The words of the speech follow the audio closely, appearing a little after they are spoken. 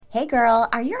Hey girl,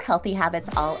 are your healthy habits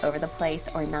all over the place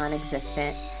or non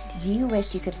existent? Do you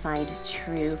wish you could find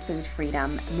true food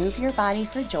freedom, move your body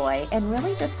for joy, and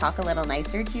really just talk a little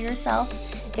nicer to yourself?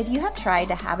 If you have tried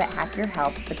to habit hack your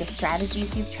health, but the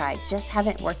strategies you've tried just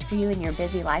haven't worked for you in your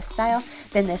busy lifestyle,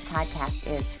 then this podcast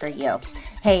is for you.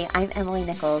 Hey, I'm Emily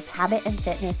Nichols, habit and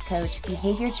fitness coach,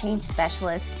 behavior change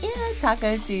specialist, and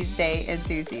Taco Tuesday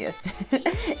enthusiast.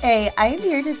 Hey, I am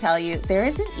here to tell you there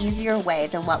is an easier way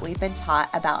than what we've been taught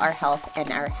about our health and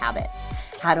our habits.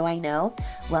 How do I know?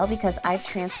 Well, because I've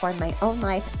transformed my own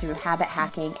life through habit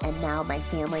hacking, and now my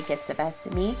family gets the best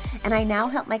of me, and I now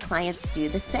help my clients do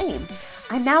the same.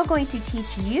 I'm now going to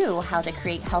teach you how to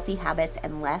create healthy habits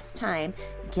in less time,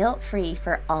 guilt-free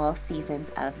for all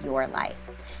seasons of your life.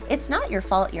 It's not your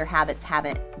fault your habits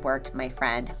haven't worked, my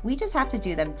friend. We just have to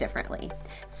do them differently.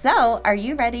 So, are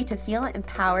you ready to feel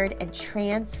empowered and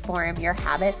transform your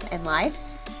habits and life?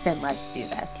 Then let's do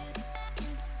this.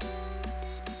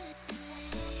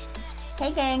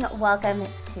 Hey gang, welcome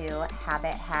to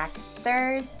Habit Hack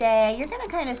Thursday. You're going to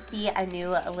kind of see a new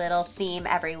little theme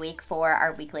every week for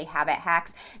our weekly habit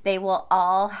hacks. They will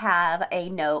all have a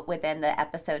note within the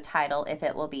episode title if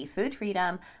it will be food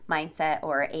freedom, mindset,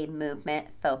 or a movement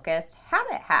focused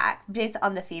habit hack. Based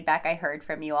on the feedback I heard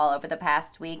from you all over the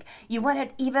past week, you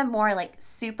wanted even more like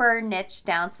super niche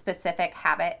down specific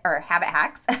habit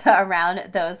hacks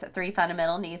around those three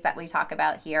fundamental needs that we talk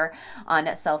about here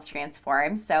on Self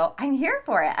Transform. So I'm here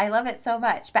for it. I love it so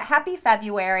much. But happy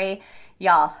February.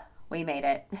 Y'all, we made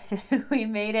it. We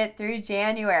made it through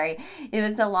January. It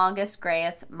was the longest,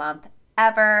 grayest month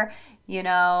ever. You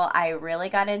know, I really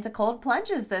got into cold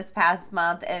plunges this past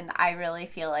month, and I really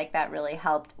feel like that really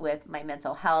helped with my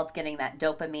mental health, getting that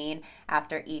dopamine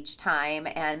after each time.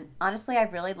 And honestly,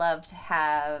 I've really loved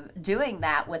doing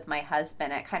that with my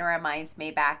husband. It kind of reminds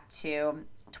me back to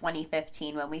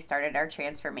 2015 when we started our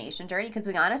transformation journey, because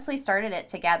we honestly started it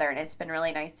together, and it's been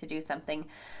really nice to do something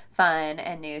fun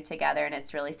and new together, and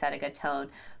it's really set a good tone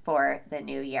for the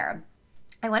new year.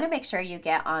 I want to make sure you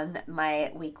get on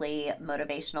my weekly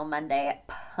Motivational Monday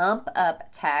pump up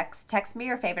text. Text me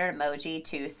your favorite emoji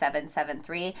to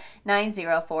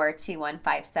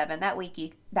 773-904-2157.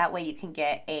 That way you can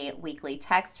get a weekly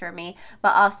text from me,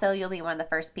 but also you'll be one of the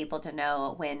first people to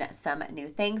know when some new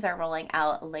things are rolling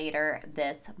out later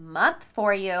this month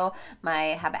for you.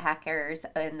 My habit hackers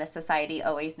in the society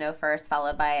always know first,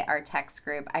 followed by our text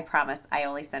group. I promise I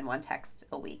only send one text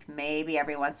a week. Maybe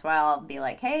every once in a while I'll be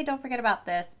like, hey, don't forget about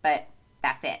this, but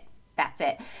that's it. That's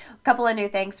it. A couple of new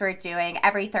things we're doing.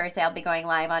 Every Thursday, I'll be going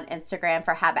live on Instagram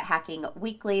for Habit Hacking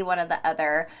Weekly. One of the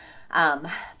other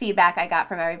feedback I got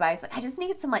from everybody is like, I just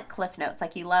need some like cliff notes.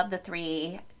 Like, you love the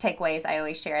 3 takeaways I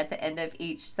always share at the end of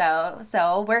each.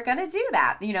 So we're going to do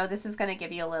that. You know, this is going to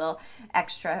give you a little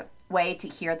extra way to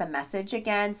hear the message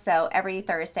again. So every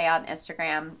Thursday on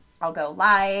Instagram, I'll go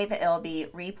live. It'll be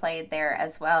replayed there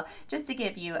as well, just to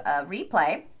give you a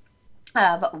replay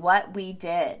of what we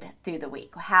did through the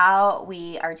week, how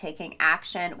we are taking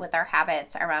action with our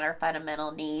habits around our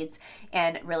fundamental needs,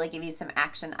 and really give you some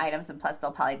action items. And plus,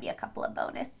 there'll probably be a couple of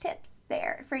bonus tips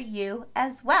there for you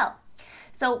as well.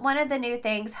 So one of the new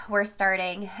things we're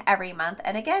starting every month,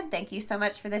 and again, thank you so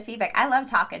much for the feedback. I love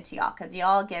talking to y'all because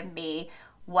y'all give me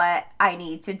what I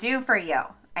need to do for you.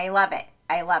 I love it.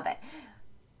 I love it.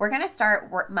 We're going to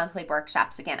start monthly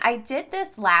workshops again. I did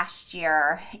this last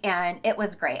year and it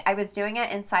was great. I was doing it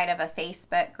inside of a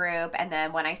Facebook group, and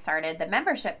then when I started the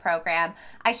membership program,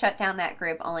 I shut down that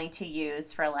group only to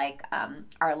use for like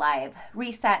our live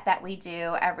reset that we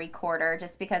do every quarter,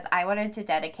 just because I wanted to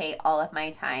dedicate all of my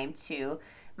time to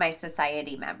my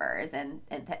society members and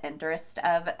the interest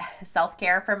of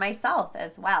self-care for myself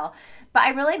as well. But I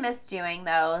really miss doing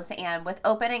those. And with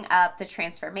opening up the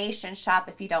Transformation Shop,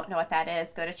 if you don't know what that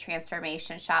is, go to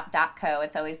transformationshop.co.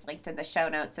 It's always linked in the show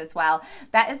notes as well.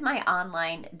 That is my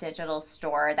online digital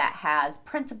store that has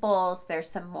printables. There's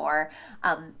some more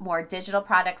digital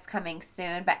products coming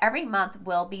soon. But every month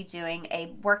we'll be doing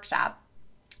a workshop,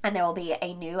 and there will be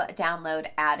a new download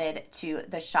added to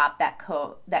the shop that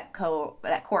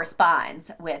corresponds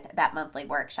with that monthly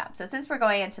workshop. So since we're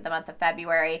going into the month of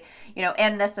February, you know,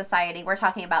 in the society, we're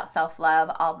talking about self-love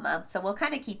all month. So we'll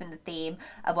kind of keep in the theme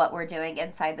of what we're doing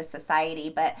inside the society,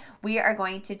 but we are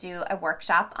going to do a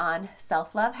workshop on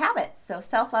self-love habits. So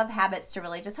self-love habits to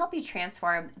really just help you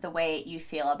transform the way you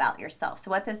feel about yourself. So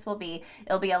what this will be,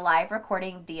 it'll be a live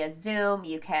recording via Zoom.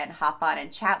 You can hop on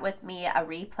and chat with me. A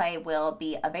replay will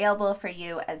be available available for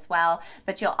you as well.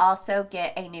 But you'll also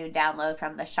get a new download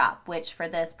from the shop, which for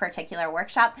this particular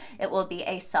workshop, it will be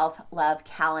a self-love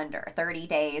calendar, 30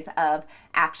 days of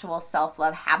actual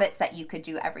self-love habits that you could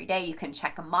do every day. You can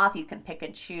check them off. You can pick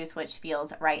and choose which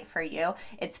feels right for you.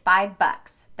 It's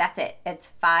 $5. That's it.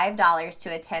 It's $5 to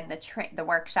attend the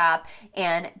workshop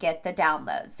and get the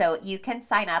download. So you can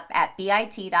sign up at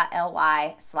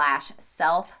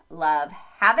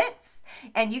bit.ly/self-love-habits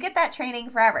and you get that training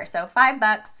forever. So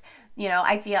 $5.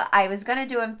 I feel I was going to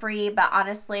do them free, but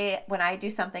honestly, when I do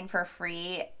something for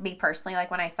free, me personally, like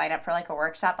when I sign up for like a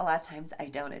workshop, a lot of times I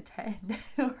don't attend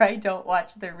or I don't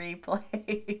watch the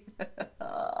replay.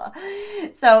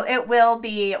 So it will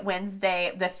be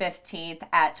Wednesday the 15th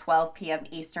at 12 p.m.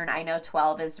 Eastern. I know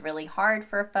 12 is really hard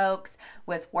for folks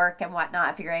with work and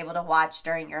whatnot. If you're able to watch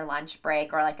during your lunch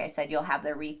break, or like I said, you'll have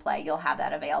the replay, you'll have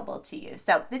that available to you.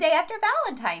 So the day after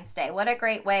Valentine's Day, what a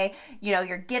great way,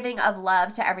 you're giving of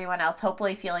love to everyone else,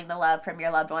 hopefully feeling the love from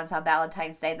your loved ones on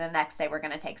Valentine's Day. The next day, we're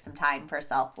going to take some time for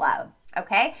self-love.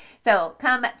 Okay, so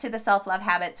come to the Self-Love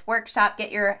Habits workshop.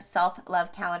 Get your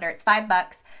self-love calendar. It's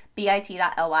 $5,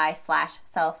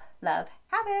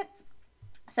 bit.ly/self-love-habits.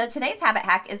 So today's habit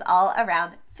hack is all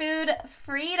around food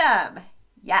freedom.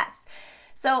 Yes.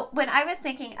 So when I was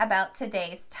thinking about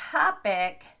today's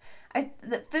topic,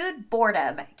 the food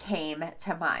boredom came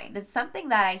to mind. It's something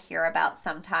that I hear about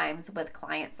sometimes with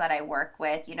clients that I work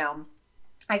with.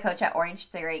 I coach at Orange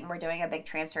Theory and we're doing a big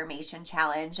transformation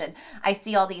challenge, and I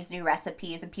see all these new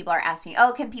recipes and people are asking,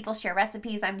 oh, can people share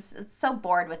recipes? I'm so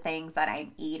bored with things that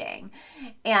I'm eating.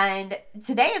 And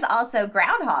today is also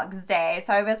Groundhog's Day.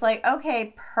 So I was like,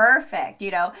 okay, perfect.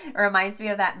 It reminds me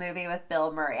of that movie with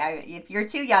Bill Murray. If you're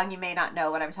too young, you may not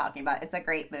know what I'm talking about. It's a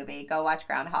great movie. Go watch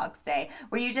Groundhog's Day,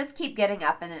 where you just keep getting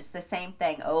up and it's the same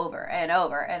thing over and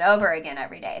over and over again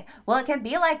every day. Well, it can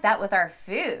be like that with our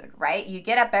food, right? You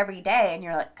get up every day and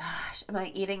you're like, gosh, am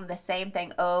I eating the same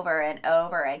thing over and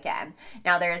over again?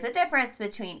 Now, there is a difference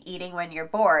between eating when you're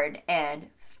bored and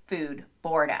food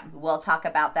boredom. We'll talk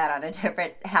about that on a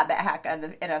different habit hack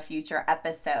in a future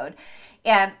episode.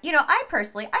 And,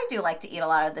 I do like to eat a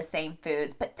lot of the same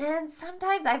foods, but then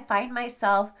sometimes I find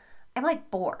myself, I'm like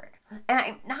bored and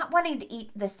I'm not wanting to eat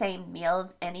the same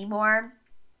meals anymore.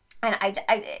 And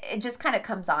it just kind of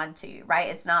comes on to you, right?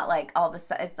 It's not like all of a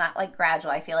sudden, it's not like gradual.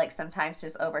 I feel like sometimes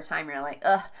just over time, you're like,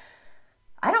 ugh,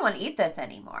 I don't want to eat this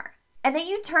anymore. And then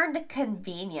you turn to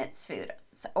convenience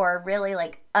foods or really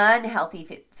like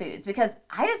unhealthy foods because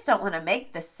I just don't want to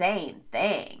make the same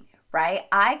thing, right?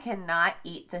 I cannot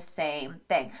eat the same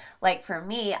thing. Like for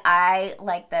me, I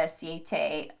like the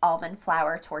Siete almond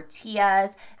flour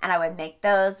tortillas, and I would make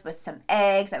those with some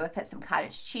eggs. I would put some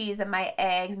cottage cheese in my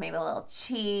eggs, maybe a little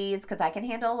cheese because I can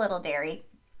handle a little dairy,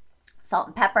 salt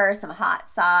and pepper, some hot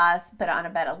sauce, put it on a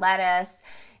bed of lettuce.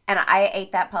 And I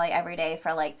ate that probably every day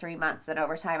for like 3 months. Then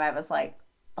over time, I was like,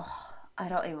 oh, I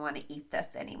don't even want to eat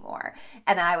this anymore.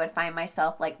 And then I would find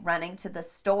myself like running to the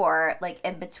store, like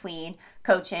in between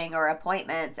coaching or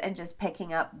appointments and just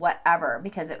picking up whatever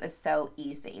because it was so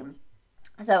easy.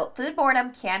 So food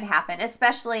boredom can happen,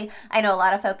 especially, I know a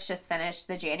lot of folks just finished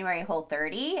the January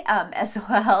Whole30 as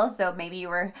well. So maybe you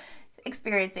were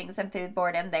experiencing some food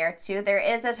boredom there too. There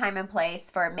is a time and place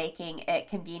for making it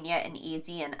convenient and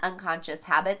easy and unconscious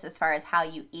habits as far as how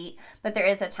you eat, but there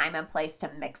is a time and place to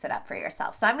mix it up for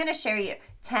yourself. So I'm going to share you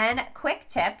 10 quick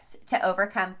tips to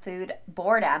overcome food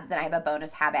boredom. Then I have a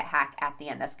bonus habit hack at the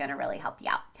end that's going to really help you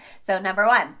out. So number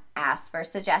 1, ask for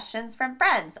suggestions from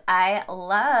friends. I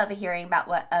love hearing about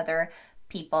what other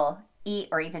people eat,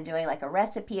 or even doing like a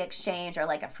recipe exchange or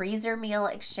like a freezer meal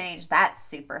exchange. That's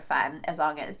super fun as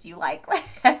long as you like what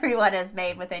everyone has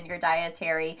made within your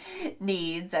dietary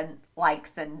needs and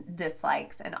likes and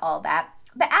dislikes and all that.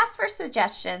 But ask for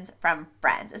suggestions from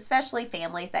friends, especially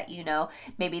families that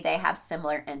maybe they have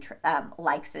similar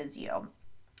likes as you.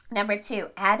 Number 2,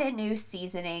 add in new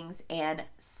seasonings and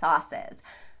sauces.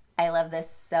 I love this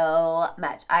so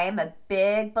much. I am a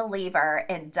big believer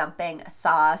in dumping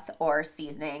sauce or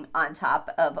seasoning on top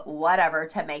of whatever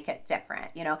to make it different.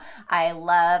 I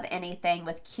love anything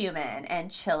with cumin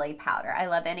and chili powder. I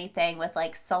love anything with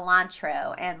like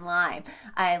cilantro and lime.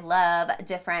 I love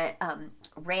different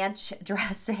ranch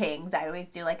dressings. I always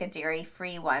do like a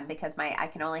dairy-free one because I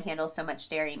can only handle so much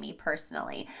dairy, me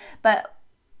personally. But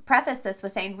preface this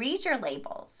with saying, read your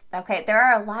labels. Okay, there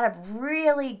are a lot of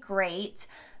really great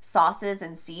sauces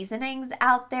and seasonings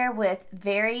out there with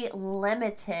very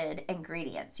limited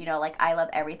ingredients. Like I love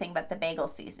everything but the bagel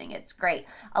seasoning. It's great.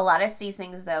 A lot of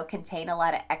seasonings though contain a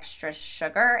lot of extra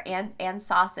sugar and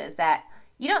sauces that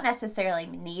you don't necessarily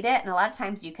need it. And a lot of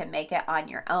times you can make it on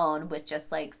your own with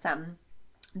just like some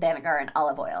vinegar and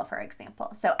olive oil, for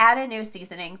example. So add in new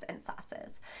seasonings and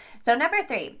sauces. So number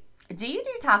 3, do you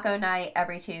do taco night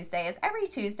every Tuesday? Is every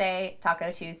Tuesday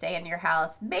Taco Tuesday in your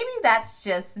house? Maybe that's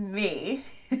just me.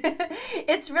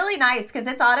 It's really nice because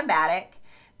it's automatic,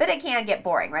 but it can get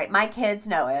boring, right? My kids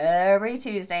know every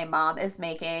Tuesday mom is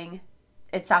making,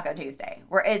 it's Taco Tuesday.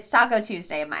 It's Taco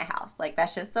Tuesday in my house. Like,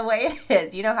 that's just the way it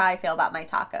is. You know how I feel about my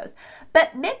tacos.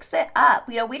 But mix it up.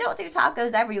 We don't do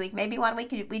tacos every week. Maybe one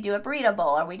week we do a burrito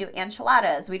bowl, or we do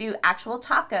enchiladas. We do actual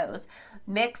tacos.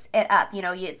 Mix it up.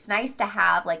 It's nice to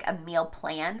have like a meal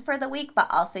plan for the week, but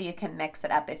also you can mix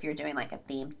it up if you're doing like a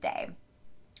themed day.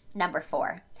 Number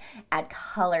 4, add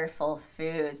colorful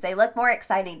foods. They look more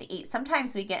exciting to eat.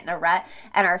 Sometimes we get in a rut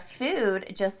and our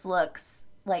food just looks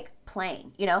like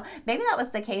plain. Maybe that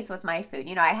was the case with my food.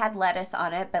 I had lettuce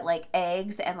on it, but like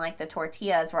eggs and like the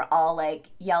tortillas were all like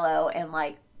yellow and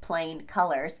like plain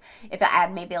colors. If I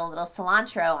add maybe a little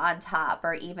cilantro on top,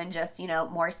 or even just,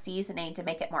 more seasoning to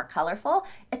make it more colorful,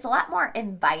 it's a lot more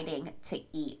inviting to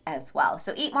eat as well.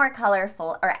 So eat more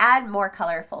colorful, or add more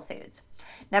colorful foods.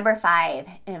 Number 5,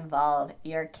 involve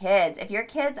your kids. If your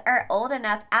kids are old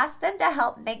enough, ask them to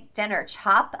help make dinner.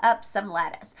 Chop up some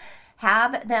lettuce.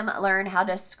 Have them learn how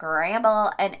to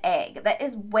scramble an egg. That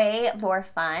is way more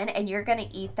fun, and you're going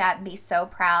to eat that and be so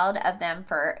proud of them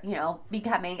for,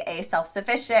 becoming a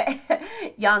self-sufficient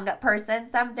young person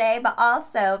someday, but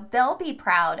also they'll be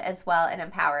proud as well and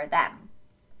empower them.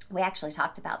 We actually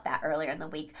talked about that earlier in the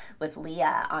week with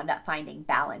Leah on finding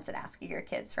balance and asking your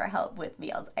kids for help with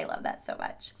meals. I love that so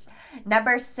much.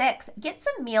 Number 6, get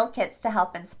some meal kits to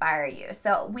help inspire you.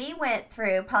 So we went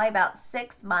through probably about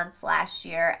 6 months last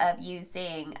year of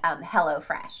using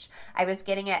HelloFresh. I was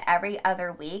getting it every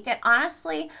other week. And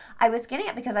honestly, I was getting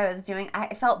it because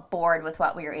I felt bored with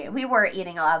what we were eating. We were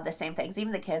eating a lot of the same things.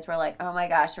 Even the kids were like, oh my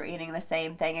gosh, we're eating the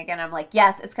same thing again. I'm like,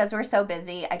 yes, it's because we're so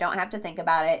busy. I don't have to think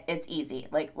about it. It's easy.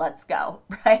 Like, let's go,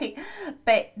 right?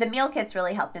 But the meal kits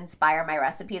really helped inspire my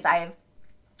recipes.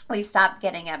 We've stopped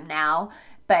getting them now,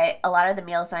 but a lot of the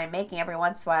meals that I'm making, every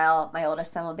once in a while, my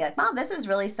oldest son will be like, Mom, this is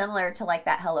really similar to like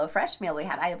that HelloFresh meal we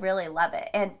had. I really love it.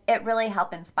 And it really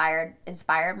helped inspire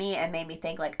me and made me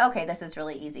think like, okay, this is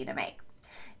really easy to make.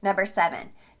 Number 7,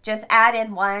 just add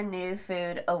in one new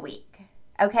food a week.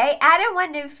 Okay, add in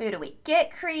one new food a week.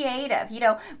 Get creative.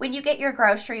 When you get your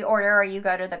grocery order or you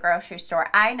go to the grocery store,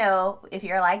 I know if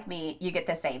you're like me, you get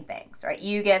the same things, right?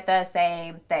 You get the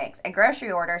same things. And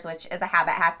grocery orders, which is a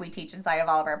habit hack we teach inside of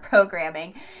all of our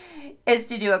programming, is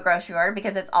to do a grocery order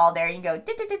because it's all there. You can go and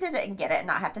get it and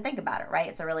not have to think about it, right?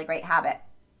 It's a really great habit.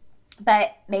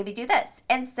 But maybe do this.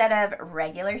 Instead of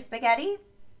regular spaghetti,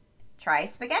 try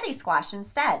spaghetti squash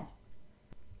instead.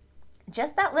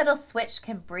 Just that little switch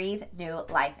can breathe new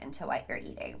life into what you're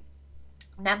eating.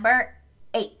 Number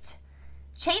 8,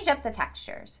 change up the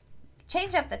textures.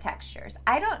 Change up the textures.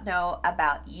 I don't know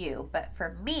about you, but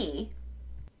for me,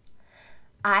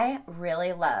 I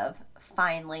really love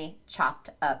finely chopped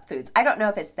up foods. I don't know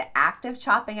if it's the act of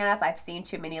chopping it up. I've seen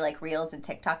too many like reels and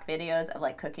TikTok videos of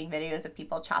like cooking videos of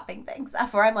people chopping things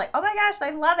up where I'm like, oh my gosh,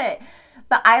 I love it.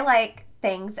 But I like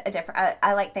things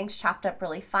I like things chopped up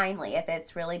really finely. If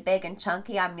it's really big and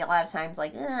chunky, I'm a lot of times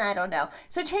like, I don't know.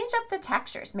 So change up the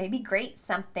textures. Maybe grate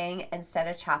something instead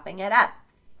of chopping it up.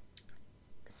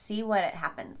 See what it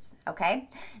happens,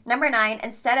 okay? Number 9,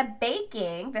 instead of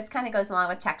baking, this kind of goes along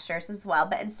with textures as well,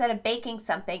 but instead of baking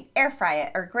something, air fry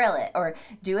it or grill it or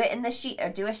do it in the sheet or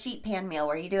do a sheet pan meal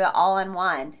where you do it all in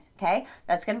one. Okay,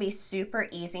 that's going to be super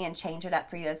easy and change it up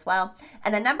for you as well.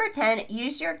 And then number 10,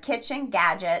 use your kitchen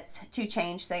gadgets to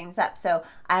change things up. So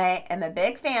I am a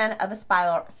big fan of a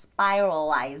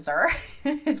spiralizer,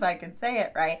 if I can say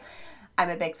it right. I'm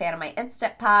a big fan of my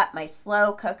Instant Pot, my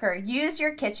slow cooker. Use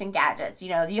your kitchen gadgets.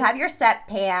 You have your set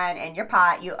pan and your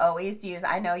pot you always use.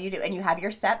 I know you do. And you have your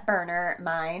set burner.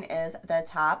 Mine is the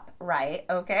top right,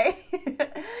 okay?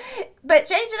 But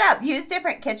change it up. Use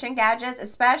different kitchen gadgets,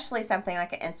 especially something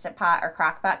like an Instant Pot or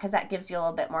crock pot, because that gives you a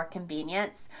little bit more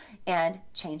convenience, and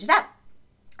change it up.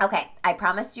 Okay, I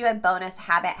promised you a bonus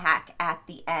habit hack at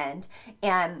the end,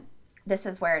 and this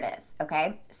is where it is,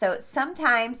 okay? So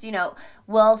sometimes,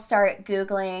 we'll start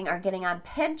Googling or getting on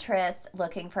Pinterest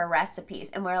looking for recipes,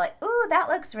 and we're like, ooh, that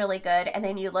looks really good. And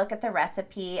then you look at the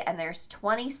recipe and there's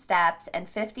 20 steps and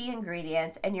 50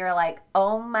 ingredients, and you're like,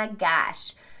 oh my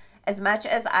gosh. As much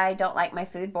as I don't like my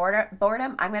food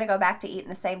boredom, I'm going to go back to eating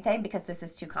the same thing because this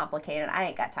is too complicated. I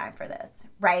ain't got time for this,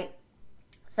 right?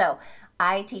 So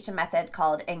I teach a method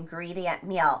called ingredient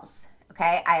meals.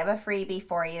 Okay, I have a freebie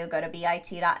for you. Go to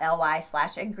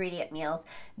bit.ly/ingredient meals.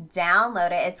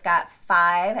 Download it. It's got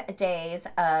 5 days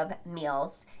of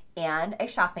meals and a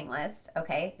shopping list.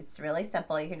 Okay, it's really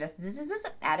simple. You can just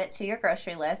add it to your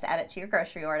grocery list, add it to your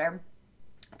grocery order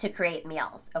to create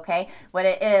meals. Okay, what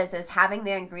it is having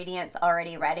the ingredients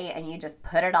already ready and you just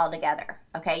put it all together.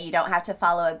 Okay, you don't have to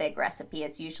follow a big recipe.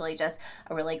 It's usually just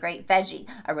a really great veggie,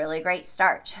 a really great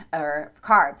starch or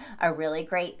carb, a really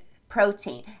great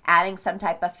protein, adding some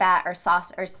type of fat or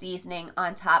sauce or seasoning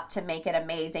on top to make it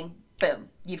amazing. Boom,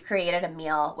 you've created a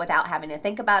meal without having to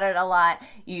think about it a lot.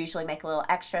 You usually make a little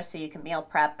extra so you can meal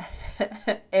prep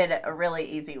in a really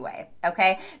easy way.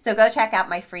 Okay, so go check out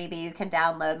my freebie. You can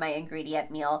download my ingredient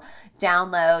meal.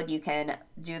 You can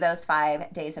do those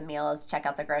 5 days of meals, check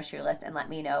out the grocery list, and let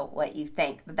me know what you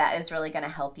think. That is really going to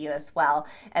help you as well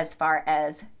as far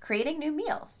as creating new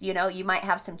meals. You know, you might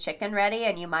have some chicken ready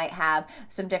and you might have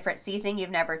some different seasoning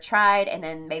you've never tried, and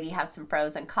then maybe have some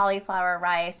frozen cauliflower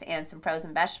rice and some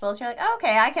frozen vegetables. You're like, oh,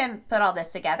 okay, I can put all this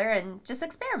together and just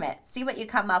experiment. See what you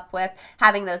come up with.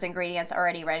 Having those ingredients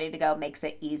already ready to go makes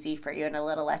it easy for you and a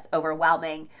little less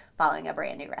overwhelming following a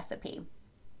brand new recipe.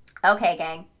 Okay,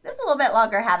 gang, this is a little bit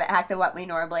longer habit hack than what we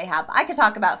normally have. I could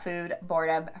talk about food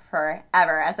boredom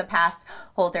forever. As a past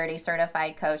Whole30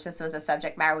 certified coach, this was a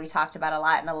subject matter we talked about a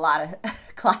lot, and a lot of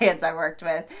clients I worked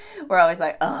with were always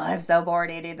like, oh, I'm so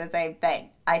bored eating the same thing.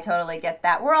 I totally get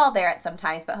that. We're all there at some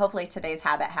times, but hopefully today's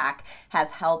habit hack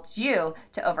has helped you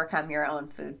to overcome your own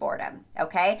food boredom.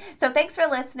 Okay, so thanks for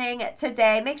listening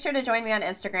today. Make sure to join me on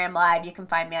Instagram Live. You can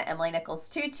find me at Emily Nichols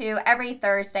 22 every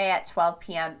Thursday at 12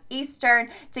 p.m. Eastern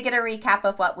to get a recap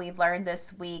of what we've learned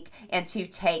this week and to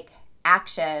take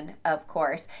action, of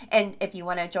course. And if you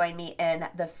want to join me in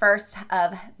the first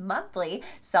of monthly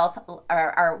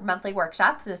our monthly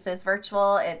workshops, this is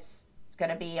virtual. It's going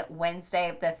to be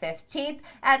Wednesday the 15th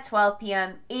at 12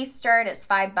 p.m. Eastern. It's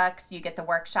 $5. You get the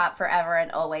workshop forever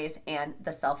and always and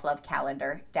the self-love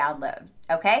calendar download.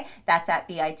 Okay, that's at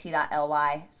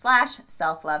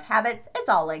bit.ly/self-love habits. It's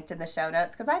all linked in the show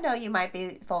notes because I know you might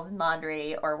be folding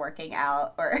laundry or working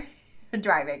out or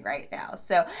driving right now.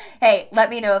 So, hey, let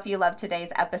me know if you love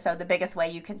today's episode. The biggest way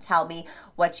you can tell me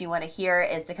what you want to hear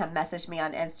is to come message me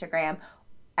on Instagram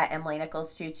at Emily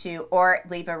Nichols 22 or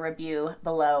leave a review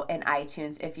below in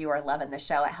iTunes if you are loving the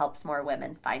show. It helps more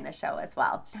women find the show as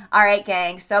well. All right,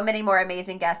 gang, so many more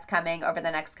amazing guests coming over the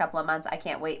next couple of months. I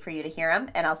can't wait for you to hear them,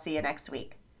 and I'll see you next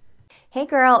week. Hey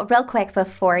girl, real quick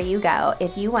before you go,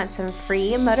 if you want some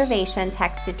free motivation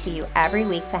texted to you every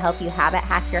week to help you habit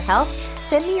hack your health,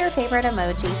 send me your favorite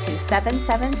emoji to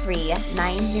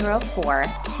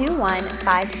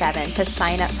 773-904-2157 to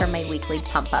sign up for my weekly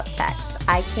pump-up text.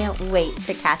 I can't wait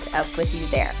to catch up with you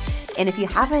there. And if you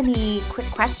have any quick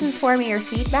questions for me or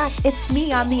feedback, it's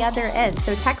me on the other end,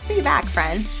 so text me back,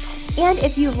 friend. And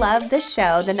if you love the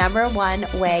show, the number one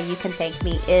way you can thank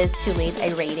me is to leave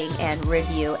a rating and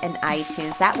review in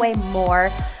iTunes. That way more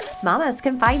mamas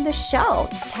can find the show.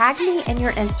 Tag me in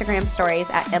your Instagram stories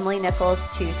at Emily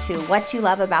Nichols 22 what you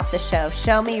love about the show.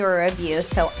 Show me your review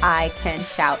so I can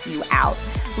shout you out.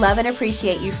 Love and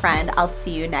appreciate you, friend. I'll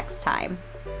see you next time.